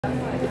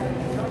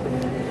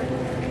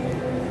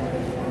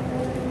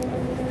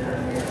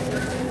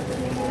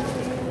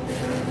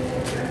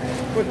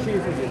What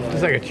cheese would you like?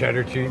 It's like a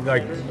cheddar cheese,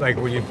 like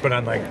when you put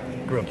on like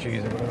grilled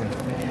cheese or whatever.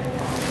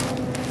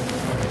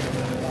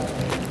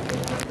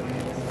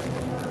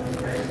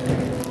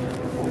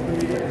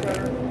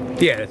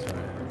 Yeah, that's fine.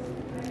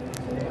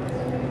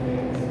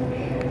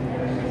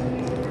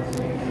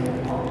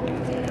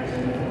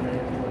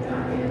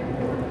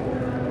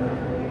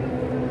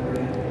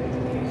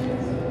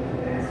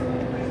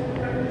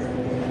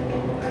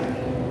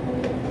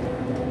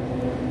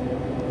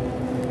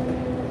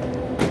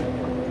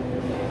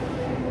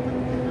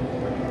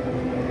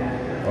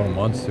 Oh,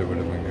 Munster would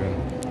have been good.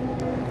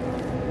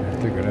 Yeah,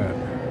 think of that.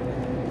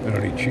 I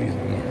don't eat cheese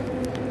anymore.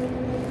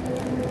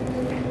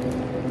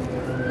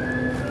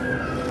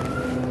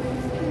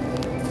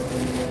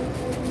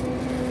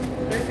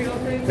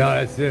 No,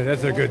 that's it.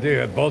 That's a good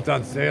deal. Both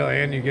on sale,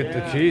 and you get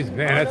the cheese.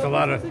 Man, that's a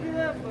lot of.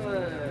 No,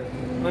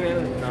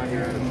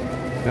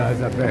 No,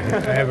 it's not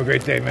bad. Have a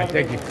great day, man.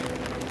 Thank you.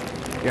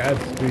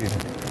 Godspeed.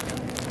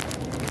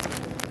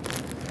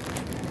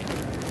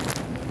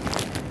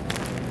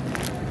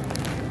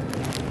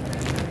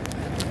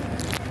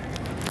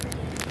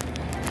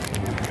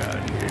 What we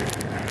got here?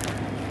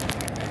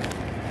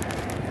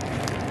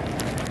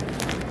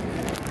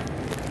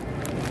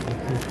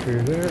 What's this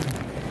here there?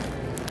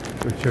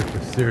 Go check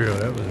the cereal.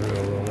 That was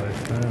real low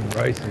last time.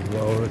 Rice is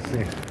low. Let's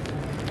see.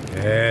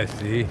 Yeah,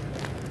 see?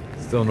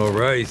 Still no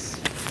rice.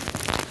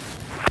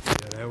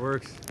 Yeah, that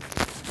works.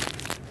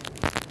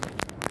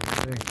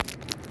 Okay.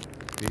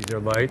 These are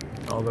light.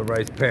 All the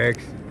rice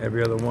packs.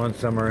 Every other one.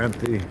 Some are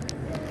empty.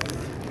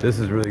 This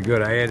is really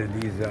good. I added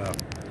these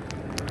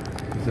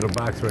little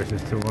box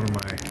rices to one of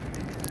my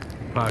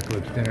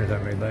apocalypse dinners I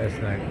made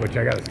last night, which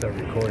I got to start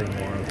recording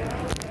more of.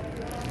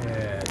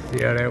 Yeah,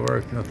 see how that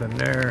works? Nothing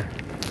there.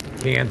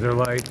 Cans are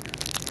light.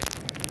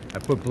 I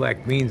put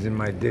black beans in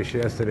my dish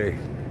yesterday.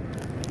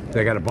 So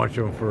I got a bunch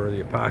of them for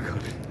the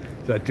apocalypse.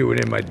 So I threw it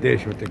in my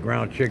dish with the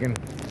ground chicken.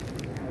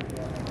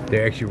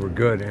 They actually were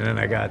good. And then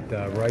I got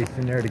rice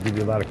in there to give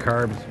you a lot of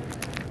carbs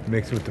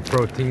mixed with the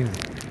proteins.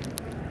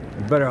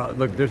 You better,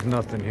 look, there's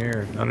nothing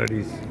here. None of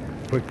these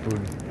quick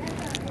food.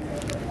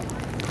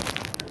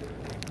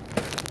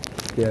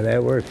 Yeah,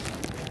 that works.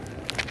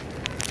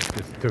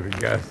 Just took a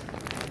guess.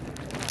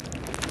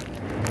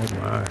 Oh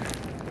my.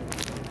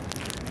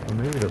 Well,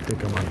 maybe they'll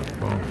think I'm on the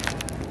phone.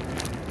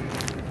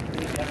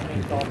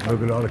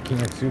 Look at all the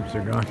canned soups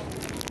are gone.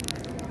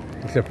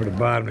 Except for the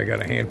bottom, they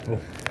got a handful.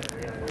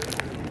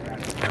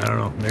 I don't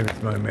know, maybe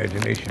it's my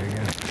imagination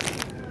again.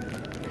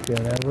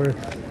 Yeah, that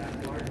works.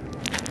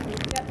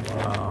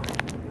 Wow.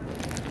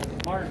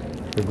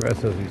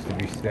 Progressos used to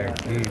be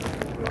stacked deep.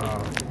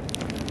 Wow.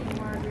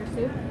 More of your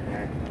soup?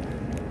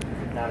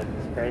 Not at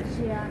this price.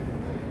 Yeah.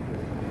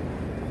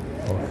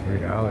 Oh,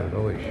 $3.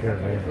 Holy shit, I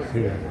didn't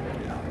see that.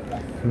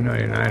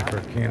 $2.99 for a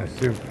can of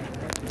soup.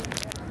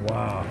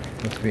 Wow.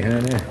 What's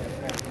behind there?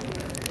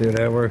 See how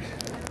that works?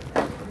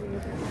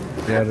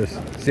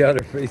 See how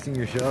they're facing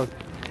your shelf?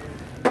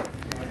 Hope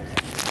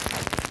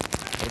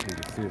you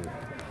can see it.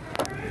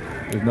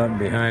 There's nothing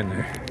behind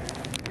there.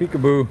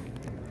 Peekaboo.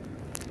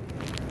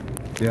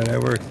 See how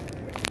that works?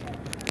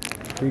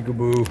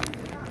 Peekaboo.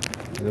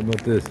 How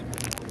about this?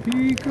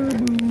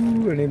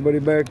 Peekaboo. Anybody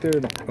back there?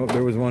 Oh,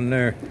 there was one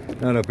there.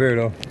 Not up here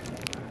though.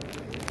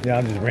 Yeah,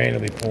 I'm just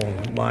randomly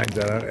pulling lines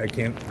out. I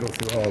can't go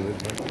through all of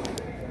it. But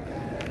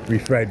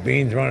refried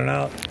beans running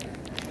out.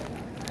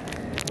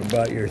 What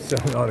about your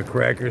all the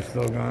crackers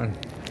still gone?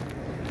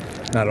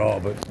 Not all,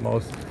 but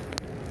most.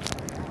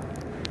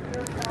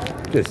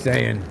 Just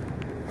saying.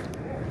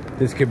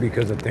 This could be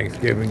because of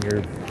Thanksgiving.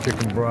 Your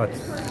chicken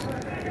broths.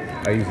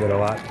 I use it a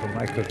lot for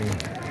my cooking.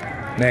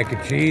 Mac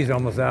and cheese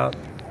almost out.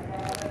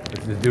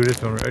 Let's just do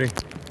this one. Ready?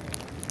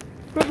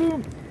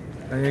 Boom.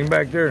 Anything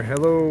back there?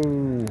 Hello.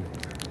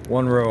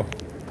 One row.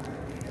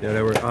 Yeah,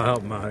 that works. I'll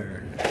help them out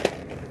here.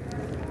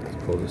 Let's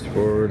pull this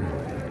forward.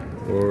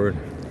 Forward.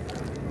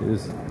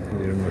 This.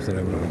 You must have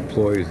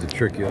employees to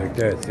trick you like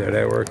that. See how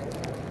that works?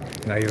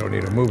 Now you don't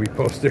need a movie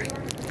poster.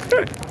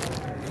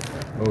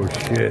 Oh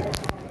shit.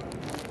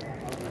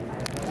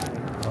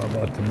 How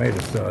about tomato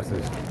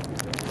sauces?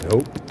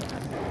 Nope.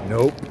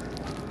 Nope.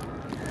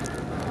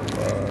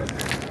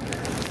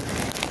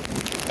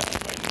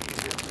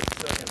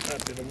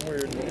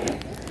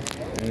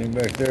 Anything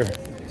back there?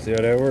 See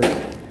how that works?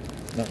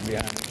 Nothing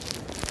behind it.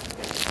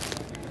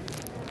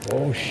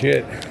 Oh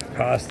shit.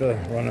 Pasta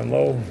running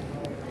low.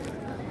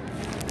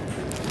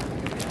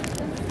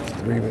 It's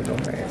 3 with no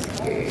mask.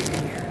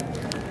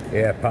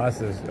 Yeah,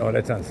 pasta's. Oh,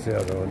 that's on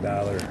sale though, $1.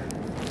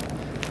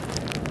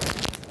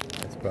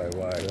 That's probably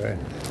why, right?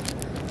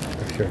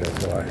 I'm sure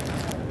that's why.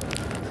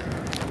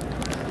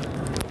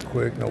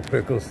 Quick, no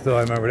pickles still.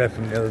 I remember that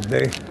from the other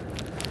day.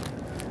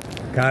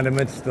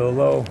 Condiments still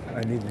low.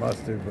 I need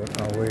mustard,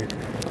 but I'll wait.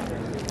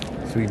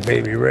 Sweet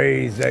baby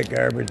Ray's, that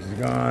garbage is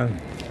gone.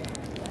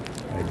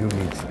 I do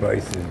need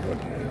spices, but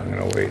I'm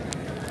gonna wait.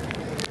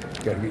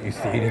 Gotta get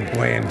used to eating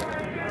bland,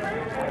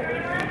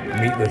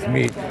 meatless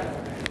meat.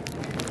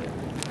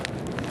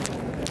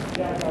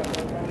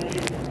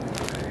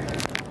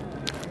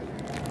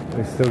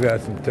 We still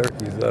got some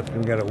turkeys left.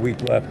 We got a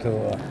week left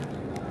till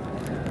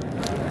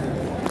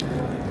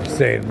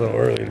saying a little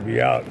early to be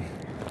out.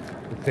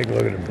 Let's take a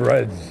look at the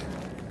breads.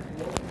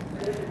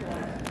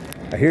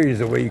 I hear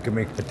there's a way you can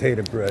make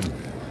potato bread.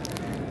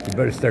 You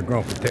better start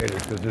growing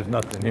potatoes because there's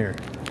nothing here.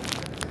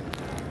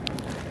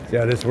 See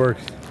how this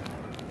works?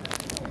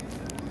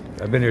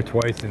 I've been here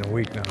twice in a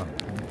week now.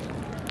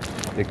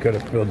 They could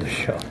have filled the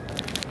shelf.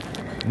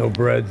 No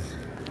breads.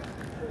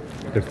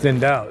 They're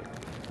thinned out.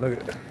 Look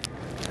at it.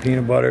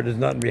 Peanut butter, there's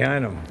nothing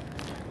behind them.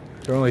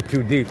 They're only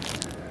 2 deep.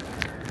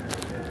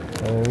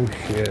 Oh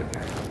shit.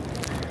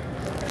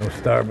 No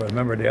Starbucks.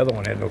 Remember the other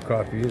one had no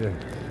coffee either.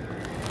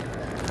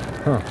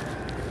 Huh.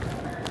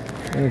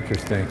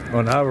 Interesting.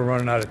 Well, now we're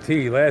running out of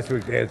tea. Last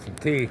week they had some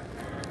tea.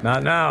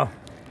 Not now.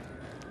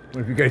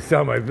 What if you guys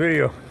saw my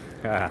video?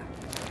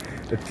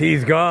 The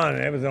tea's gone.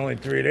 That was only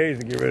 3 days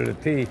to get rid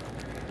of the tea.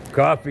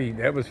 Coffee,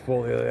 that was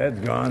full. That's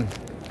gone.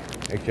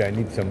 Actually, I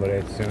need some of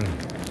that soon.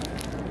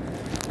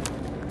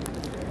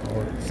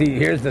 Oh, see,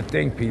 here's the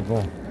thing,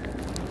 people.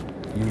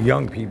 You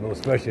young people,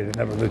 especially, that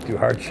never lived through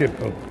hardship,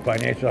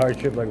 financial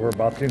hardship like we're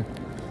about to.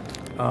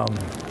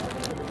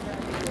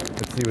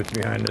 Let's see what's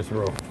behind this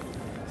row.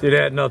 See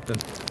that? Nothing.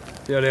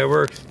 See how that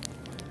works?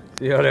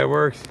 See how that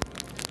works?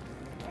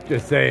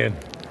 Just saying.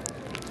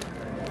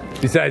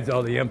 Besides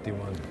all the empty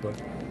ones,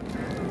 but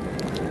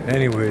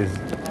anyways,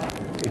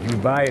 if you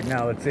buy it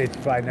now, let's say it's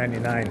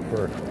 $5.99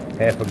 for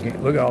half a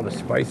gallon. Look at all the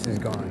spices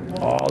gone.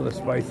 All the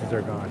spices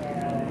are gone.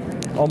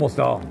 Almost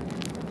all.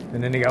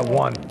 And then they got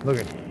one. Look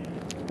at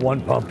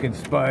 1 pumpkin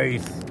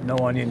spice. No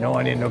onion,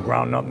 no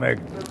ground nutmeg.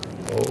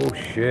 Oh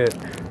shit.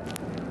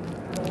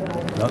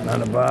 Nothing on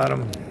the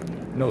bottom.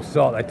 No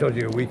salt. I told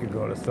you a week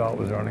ago the salt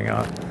was running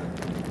out.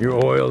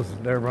 Your oils,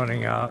 they're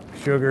running out.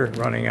 Sugar,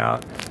 running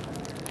out.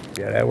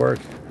 Yeah, that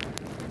works.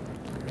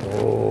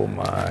 Oh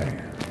my.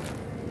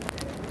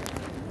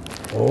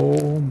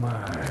 Oh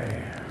my.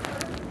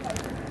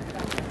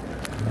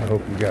 I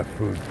hope you got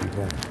food,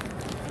 people.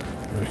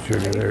 No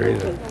sugar there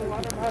either.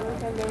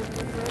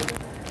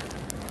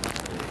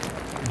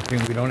 The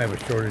thing we don't have a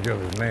shortage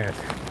of is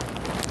masks.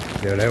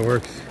 Yeah, that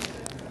works.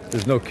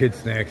 There's no kid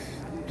snacks.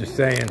 Just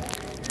saying.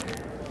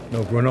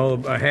 No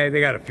granola. Hey, they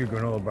got a few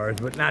granola bars,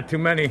 but not too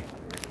many.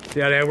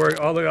 See how that works?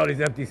 Oh, look at all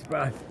these empty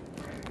spots.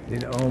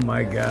 Oh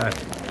my God.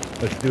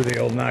 Let's do the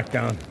old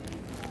knockdown.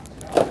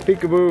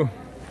 Peekaboo.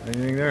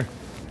 Anything there?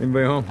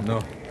 Anybody home? No.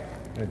 I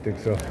don't think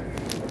so.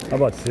 How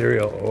about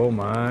cereal? Oh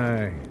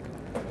my.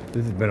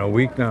 This has been a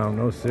week now.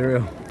 No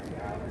cereal.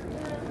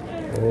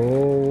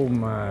 Oh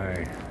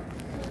my.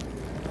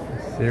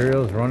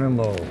 Cereal's running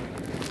low.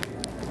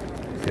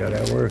 See how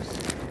that works?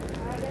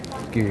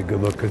 Let's give you a good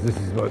look because this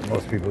is what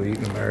most people eat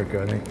in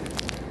America, I think.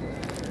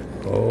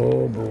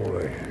 Oh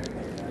boy.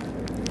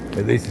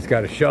 At least it's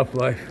got a shelf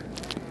life.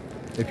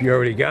 If you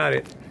already got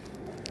it,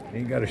 you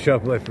ain't got a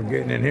shelf life for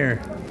getting in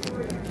here.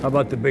 How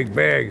about the big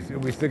bags?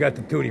 We still got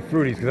the Tutti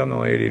Fruities because I'm the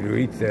only idiot who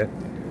eats that.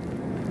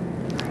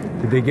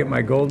 Did they get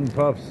my Golden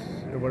Puffs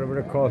or whatever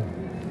they're called?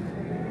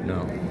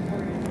 No.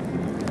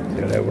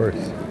 See how that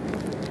works?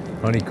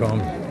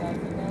 Honeycomb.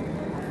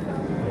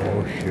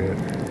 Oh shit.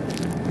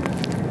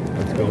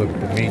 Let's go look at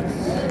the meats.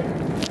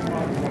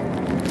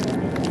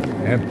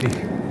 Empty.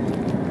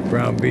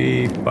 Ground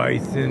beef,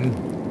 bison,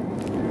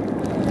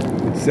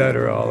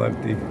 etc. all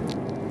empty.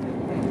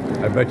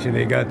 I bet you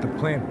they got the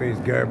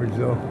plant-based garbage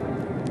though.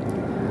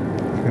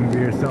 It's gonna be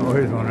here somewhere. Oh,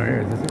 here's one right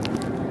here. Is this it?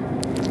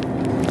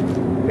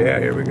 Yeah,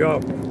 here we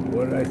go.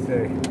 What did I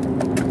say?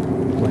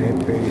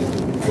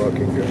 Plant-based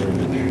fucking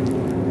garbage.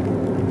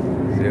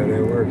 See how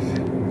that works?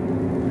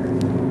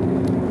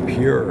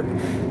 Pure,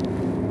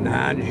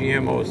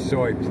 non-GMO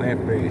soy,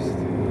 plant-based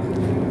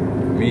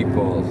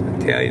meatballs,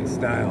 Italian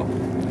style,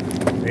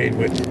 made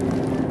with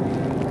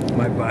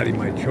my body,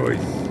 my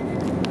choice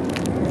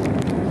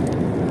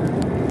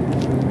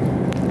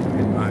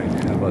in mind.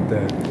 How about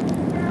that?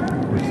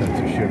 For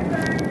censorship.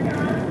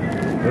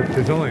 Look,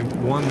 there's only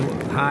one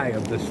high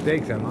of the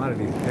steaks on a lot of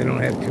these. They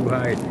don't have too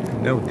high,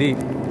 no deep.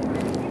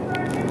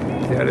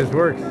 See how this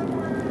works?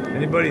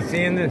 Anybody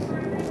seeing this?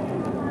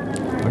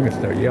 I'm gonna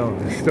start yelling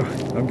at this store.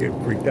 I'm getting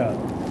freaked out.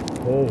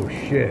 Oh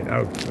shit.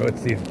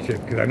 Let's see the chip,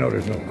 because I know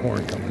there's no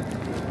corn coming.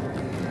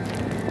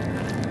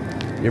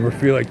 You ever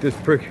feel like this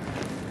prick?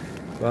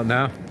 Well,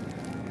 now?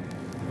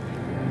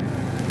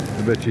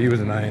 I bet you he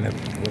was an INF,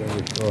 whatever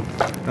it's called.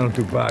 I don't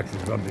do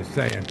boxes, but I'm just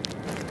saying.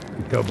 You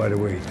can tell by the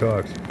way he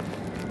talks.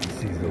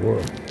 He sees the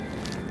world.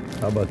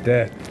 How about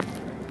that?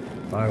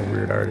 A lot of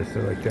weird artists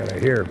are like that, I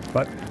hear.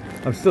 But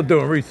I'm still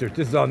doing research.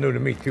 This is all new to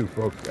me too,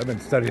 folks. I've been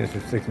studying this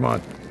for 6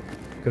 months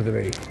because of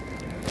it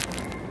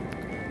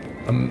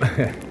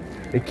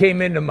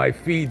came into my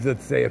feeds,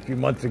 let's say, a few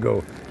months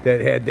ago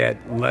that had that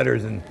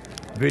letters and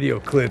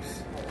video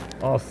clips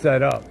all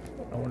set up.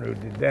 I wonder who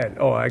did that.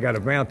 Oh, I got a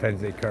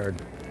Valentine's Day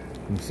card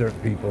from certain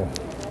people.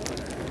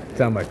 It's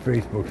on my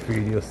Facebook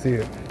feed. You'll see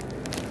it.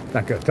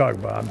 Not gonna talk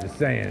about it. I'm just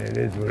saying it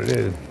is what it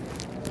is.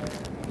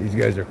 These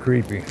guys are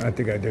creepy. I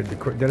think I did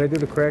I do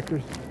the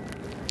crackers?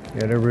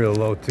 Yeah, they're real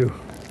low too.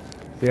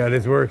 See how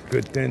this works?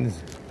 Good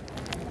thins,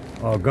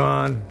 all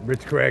gone.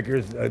 Ritz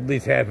crackers, at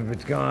least half of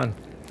it's gone.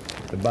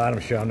 The bottom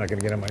shell, I'm not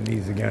gonna get on my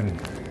knees again.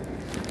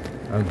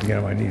 I'm getting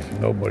on my knees for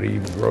nobody,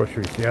 even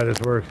groceries. See how this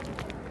works?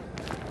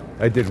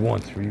 I did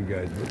once for you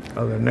guys, but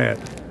other than that,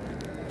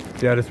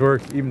 see how this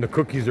works? Even the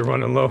cookies are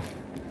running low.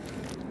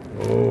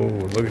 Oh,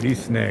 look at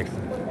these snacks.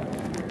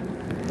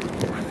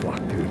 Oh, fuck,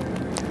 dude.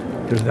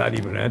 There's not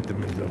even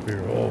Entenmann's up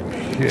here. Oh,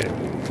 shit.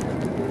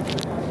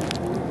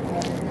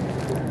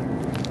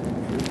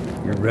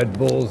 Your Red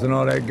Bulls and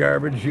all that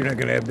garbage, you're not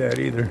gonna have that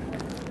either.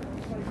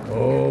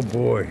 Oh,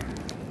 boy.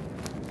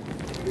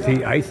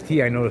 See, iced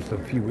tea, I noticed a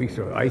few weeks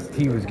ago, iced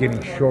tea was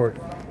getting short,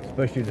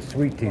 especially the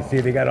sweet tea.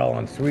 See, they got all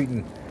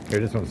unsweetened. Here,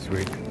 this one's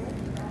sweet.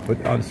 But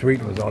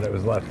unsweetened was all that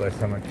was left last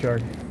time I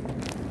checked.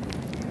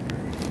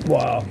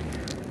 Wow.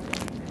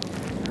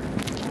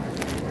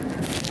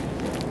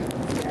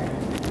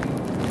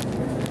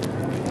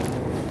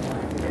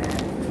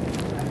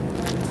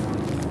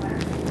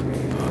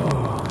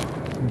 Oh,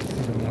 this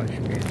is the lunch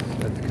meat.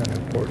 That's kind of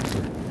important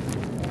for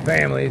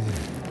families.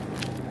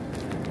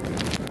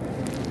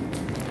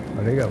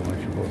 Oh, they got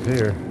Lunchables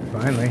here,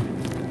 finally.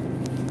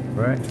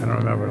 Right? I don't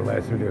remember the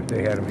last video if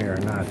they had them here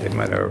or not. They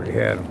might have already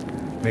had them.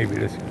 Maybe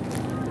this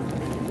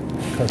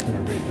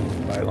customer base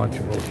doesn't buy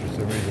Lunchables for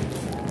some reason.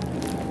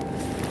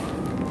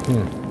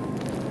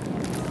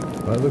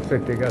 Well, it looks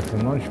like they got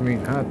some lunch meat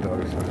and hot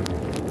dogs.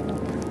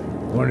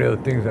 One of the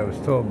other things I was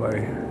told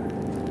by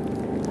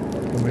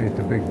somebody at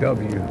the Big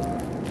W,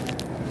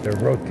 they're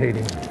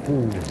rotating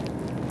food.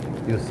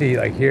 You'll see,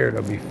 like here,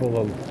 they'll be full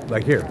of,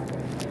 like here.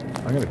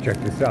 I'm gonna check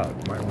this out.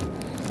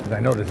 Because I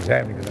know this is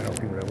happening because I know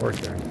people that work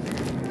there.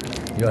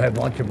 You'll have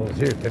Lunchables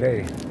here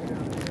today,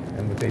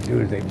 and what they do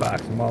is they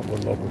box them up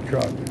with a local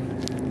truck,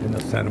 and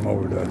they'll send them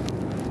over to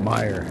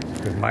Meijer,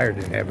 because Meijer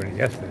didn't have any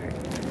yesterday.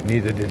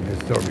 Neither did the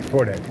store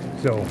before that.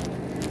 So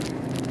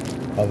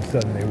all of a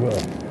sudden they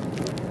will.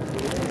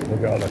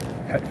 Look at all the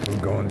pet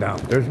food going down.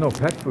 There's no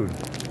pet food.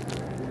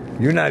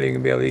 You're not even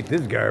gonna be able to eat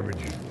this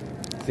garbage.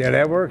 See how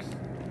that works?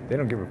 They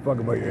don't give a fuck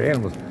about your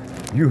animals.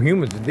 You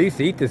humans, they used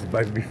to eat this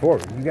before.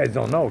 You guys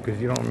don't know because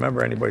you don't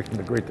remember anybody from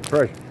the Great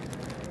Depression.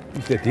 You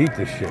used to have to eat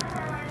this shit.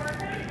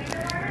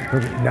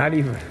 Not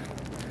even,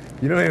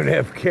 you don't even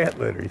have cat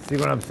litter. You see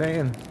what I'm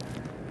saying?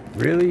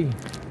 Really?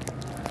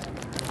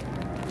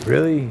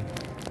 Really?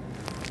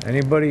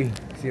 Anybody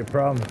see a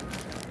problem?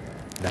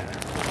 Nah.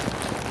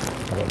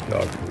 How about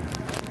dog food?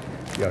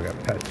 Y'all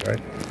got pets,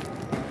 right?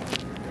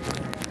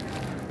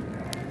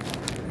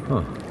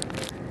 Huh.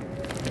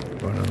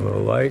 Running a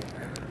little light.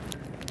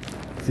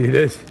 See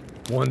this?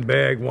 One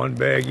bag,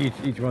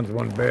 each one's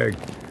one bag.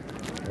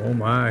 Oh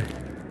my.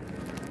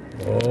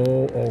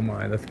 Oh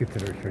my. Let's get to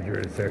the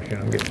refrigerator section.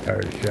 I'm getting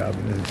tired of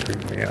shopping. This is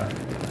creeping me out.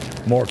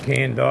 More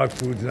canned dog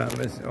food's not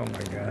missing. Oh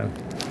my God.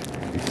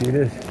 You see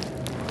this?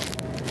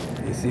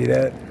 You see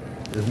that?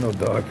 There's no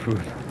dog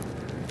food.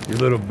 Your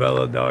little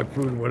Bella dog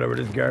food, whatever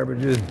this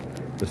garbage is,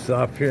 the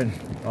soft shit,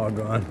 all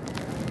gone.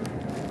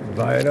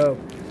 Buy it up.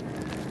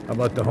 How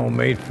about the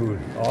homemade food?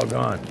 All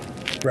gone.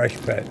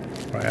 Fresh Pet,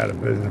 probably out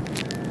of business.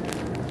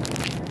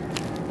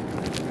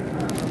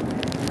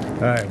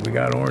 All right, we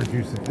got orange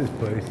juice at this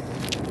place.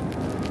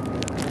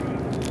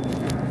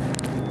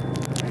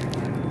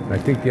 I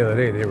think the other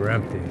day they were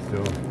empty,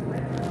 so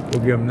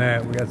we'll give them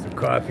that. We got some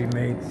coffee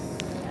mates,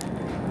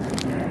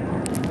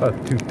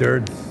 about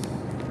 2/3.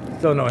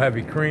 Still no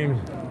heavy cream.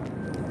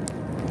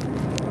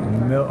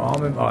 Milk,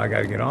 almond. Oh, I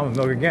gotta get almond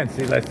milk again.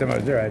 See, last time I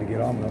was there, I had to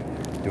get almond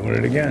milk. Doing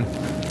it again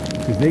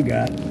because they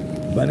got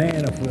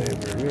banana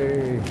flavor.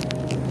 Yay!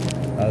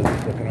 I was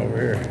just looking over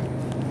here.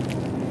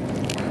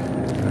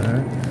 All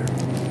right.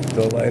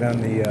 Still light on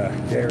the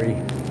dairy.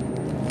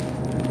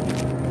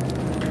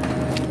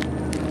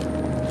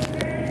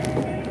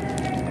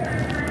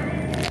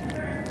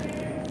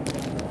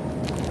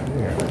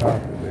 Yeah,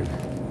 coffee, baby.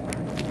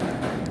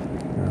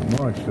 Not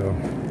much though.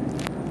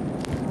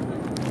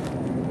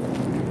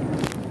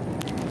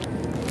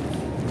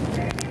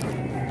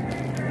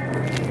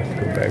 Let's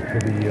go back to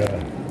the. I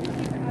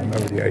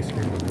remember the ice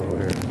cream was over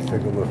here. Let's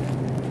take a look.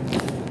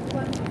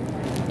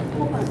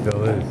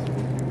 Still is.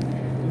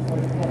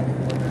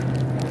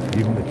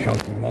 Even the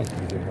chunky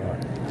monkeys are gone.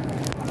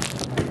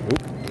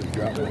 Oop, just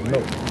dropped my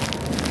milk.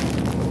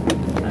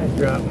 I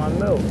dropped my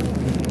milk.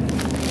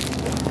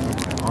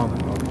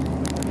 Almond milk.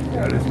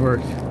 Yeah, this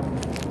works.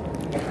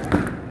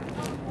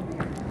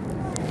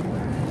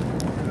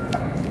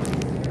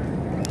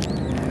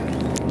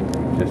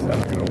 Just, I'm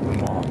not going to open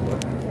them all,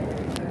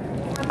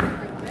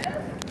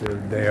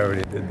 but they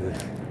already did this.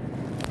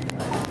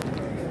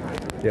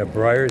 Yeah,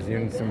 Briars, you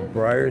need some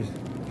Briars?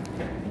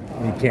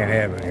 You can't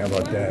have any. How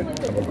about that?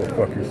 How about go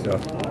fuck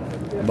yourself?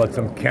 How about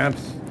some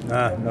Kemps?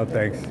 Nah, no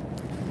thanks.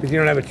 Because you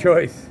don't have a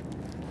choice.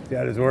 See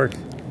how this works?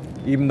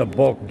 Even the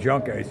bulk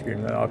junk ice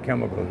cream, all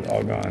chemicals,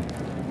 all gone.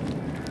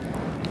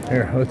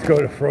 Here, let's go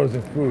to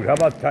frozen food. How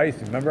about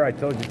Tyson? Remember I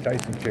told you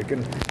Tyson chicken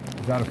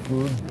is on a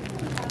food?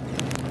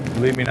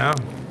 Believe me now?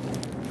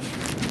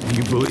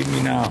 You believe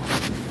me now?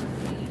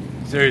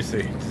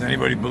 Seriously, does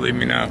anybody believe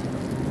me now?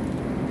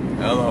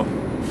 Hello.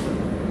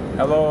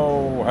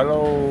 Hello,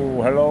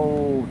 hello,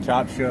 hello,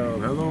 Top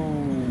Shelf. Hello,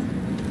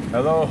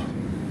 hello,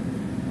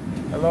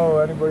 hello,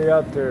 anybody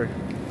out there?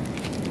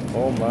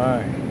 Oh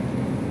my.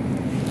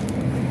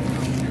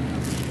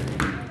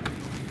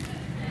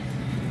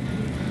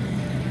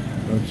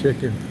 No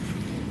chicken.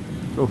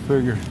 Go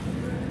figure.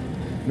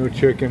 No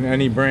chicken,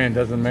 any brand,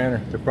 doesn't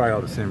matter. They're probably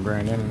all the same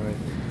brand anyway.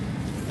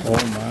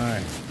 Oh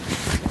my.